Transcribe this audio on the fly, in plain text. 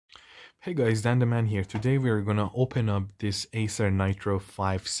Hey guys, Dan the Man here. Today we are gonna open up this Acer Nitro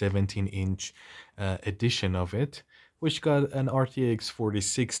 5 17-inch edition of it, which got an RTX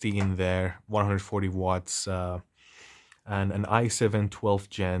 4060 in there, 140 watts, and an i7 12th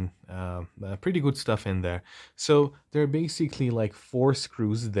gen. Pretty good stuff in there. So there are basically like 4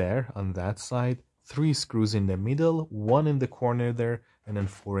 screws there on that side, 3 screws in the middle, 1 in the corner there, and then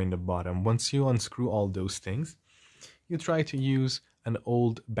 4 in the bottom. Once you unscrew all those things, you try to use an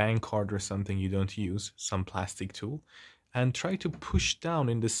old bank card or something you don't use, some plastic tool, and try to push down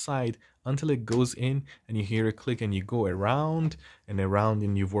in the side until it goes in and you hear a click and you go around and around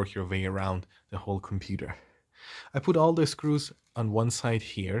and you work your way around the whole computer. I put all the screws on one side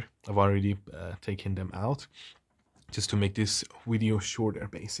here. I've already taken them out just to make this video shorter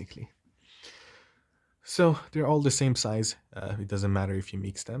basically. So they're all the same size. It doesn't matter if you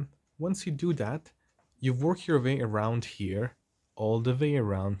mix them. Once you do that, you work your way around here, all the way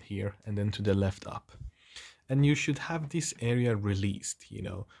around here, and then to the left up. And you should have this area released,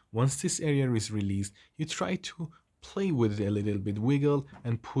 Once this area is released, you try to play with it a little bit, wiggle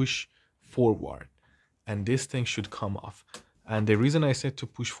and push forward. And this thing should come off. And the reason I said to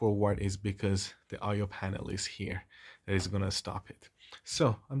push forward is because the I/O panel is here. That is going to stop it.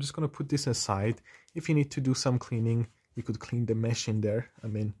 So I'm just going to put this aside. If you need to do some cleaning, you could clean the mesh in there.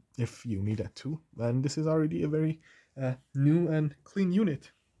 If you need that too. And this is already a very new and clean unit.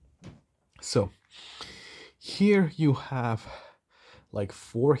 So here you have like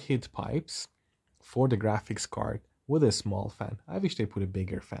 4 heat pipes for the graphics card with a small fan. I wish they put a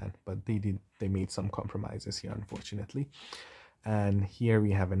bigger fan, but they made some compromises here, unfortunately. And here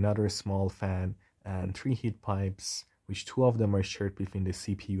we have another small fan and 3 heat pipes, which 2 of them are shared between the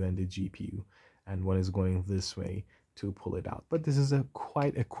CPU and the GPU, and one is going this way to pull it out. But this is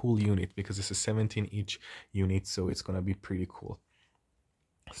quite a cool unit because it's a 17-inch unit, so it's gonna be pretty cool.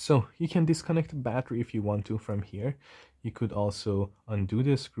 So you can disconnect the battery if you want to from here. You could also undo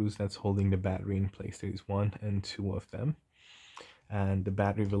the screws that's holding the battery in place. There is 1 and 2 of them, and the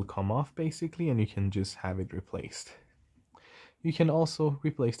battery will come off basically, and you can just have it replaced. You can also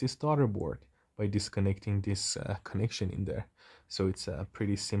replace this daughter board by disconnecting this connection in there. So it's a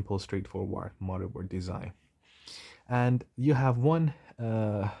pretty simple, straightforward motherboard design. And you have one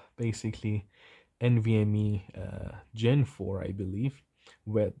basically NVMe Gen 4, I believe,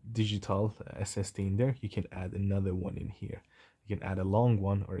 with digital SSD in there. You can add another one in here. You can add a long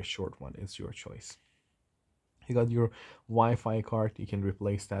one or a short one. It's your choice. You got your Wi-Fi card. You can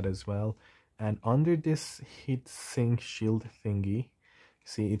replace that as well. And under this heatsink shield thingy,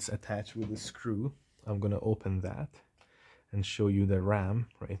 see it's attached with a screw. I'm going to open that and show you the RAM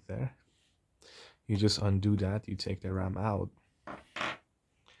right there. You just undo that, you take the RAM out,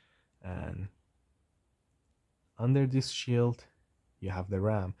 and under this shield you have the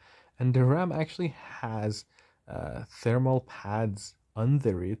RAM, and the RAM actually has thermal pads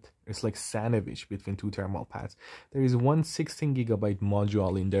under it. It's like sandwich between 2 thermal pads. There is one 16GB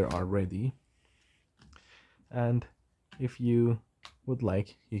module in there already, and if you would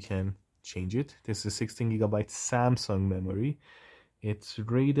like, you can change it. This is 16GB Samsung memory. It's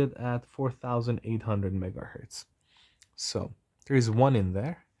rated at 4800 megahertz. So there is one in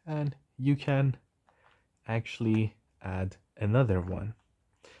there, and you can actually add another one.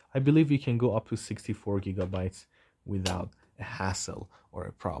 I believe you can go up to 64 gigabytes without a hassle or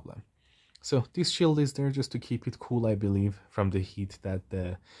a problem. So this shield is there just to keep it cool, I believe, from the heat that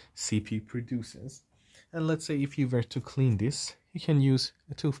the CPU produces. And let's say if you were to clean this, you can use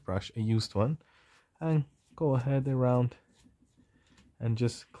a toothbrush, a used one, and go ahead around and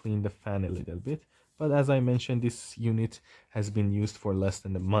just clean the fan a little bit. But as I mentioned, this unit has been used for less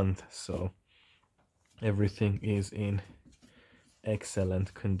than a month, so everything is in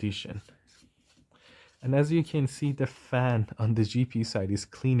excellent condition. And as you can see, the fan on the GPU side is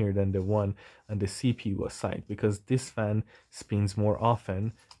cleaner than the one on the CPU side, because this fan spins more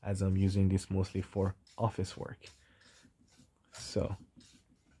often, as I'm using this mostly for office work. So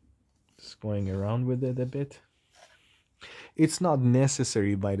just going around with it a bit. It's not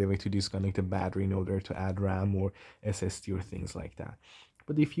necessary, by the way, to disconnect the battery in order to add RAM or SSD or things like that.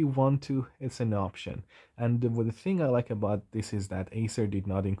 But if you want to, it's an option. And the thing I like about this is that Acer did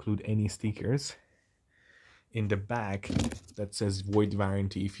not include any stickers in the back that says void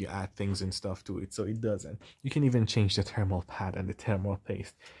warranty if you add things and stuff to it. So it doesn't. You can even change the thermal pad and the thermal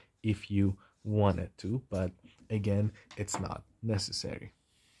paste if you wanted to. But again, it's not necessary.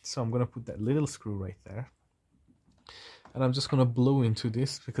 So I'm going to put that little screw right there. And I'm just going to blow into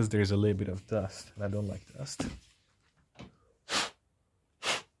this because there's a little bit of dust, and I don't like dust.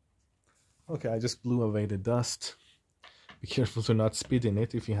 Okay, I just blew away the dust. Be careful to not spit in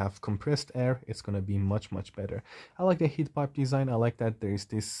it. If you have compressed air, it's going to be much better. I like the heat pipe design. I like that there's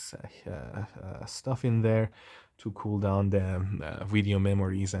this stuff in there to cool down the video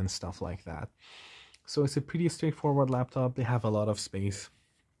memories and stuff like that. So it's a pretty straightforward laptop. They have a lot of space.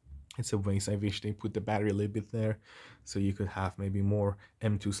 It's a waste. I wish they put the battery a little bit there, so you could have maybe more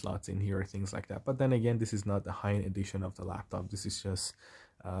M2 slots in here or things like that. But then again, this is not the high-end edition of the laptop. This is just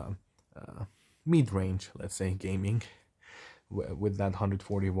mid-range, let's say, gaming with that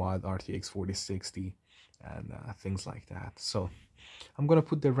 140 watt RTX 4060 and things like that. So I'm gonna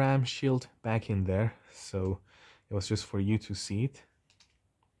put the RAM shield back in there, so it was just for you to see it.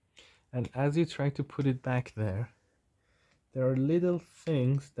 And as you try to put it back there, there are little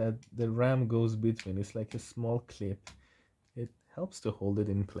things that the RAM goes between. It's like a small clip. It helps to hold it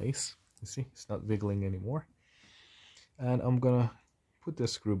in place. You see, it's not wiggling anymore. And I'm gonna put the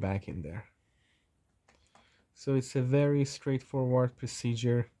screw back in there. So it's a very straightforward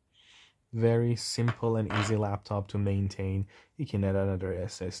procedure, very simple and easy laptop to maintain. You can add another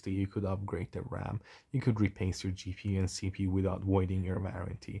SSD, you could upgrade the RAM, you could replace your GPU and CPU without voiding your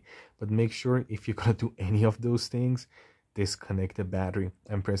warranty. But make sure if you're gonna do any of those things, disconnect the battery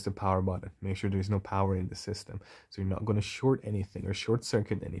and press the power button. Make sure there's no power in the system, so you're not going to short anything or short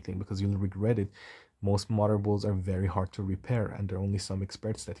circuit anything, because you'll regret it. Most motherboards are very hard to repair, and there are only some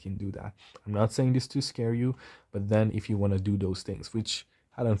experts that can do that. I'm not saying this to scare you, but then if you want to do those things, which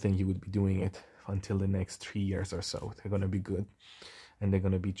I don't think you would be doing it until the next 3 years or so, they're going to be good and they're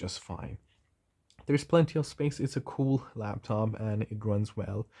going to be just fine. There's plenty of space. It's a cool laptop and it runs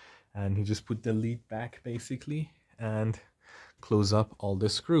well, and you just put the lid back basically and close up all the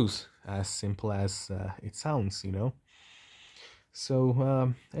screws. As simple as it sounds, you know.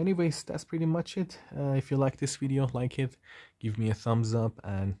 So anyways, that's pretty much it. If you like this video, like it, give me a thumbs up,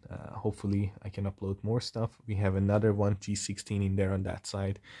 and hopefully I can upload more stuff. We have another one, G16, in there on that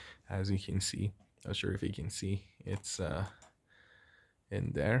side, as you can see. Not sure if you can see, it's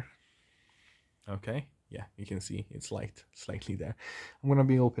in there. Okay, yeah, you can see it's light slightly there. I'm gonna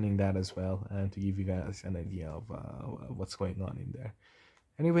be opening that as well, and to give you guys an idea of what's going on in there.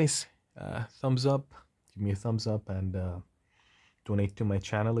 Anyways, thumbs up, give me a thumbs up, and donate to my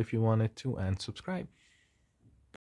channel if you wanted to, and subscribe.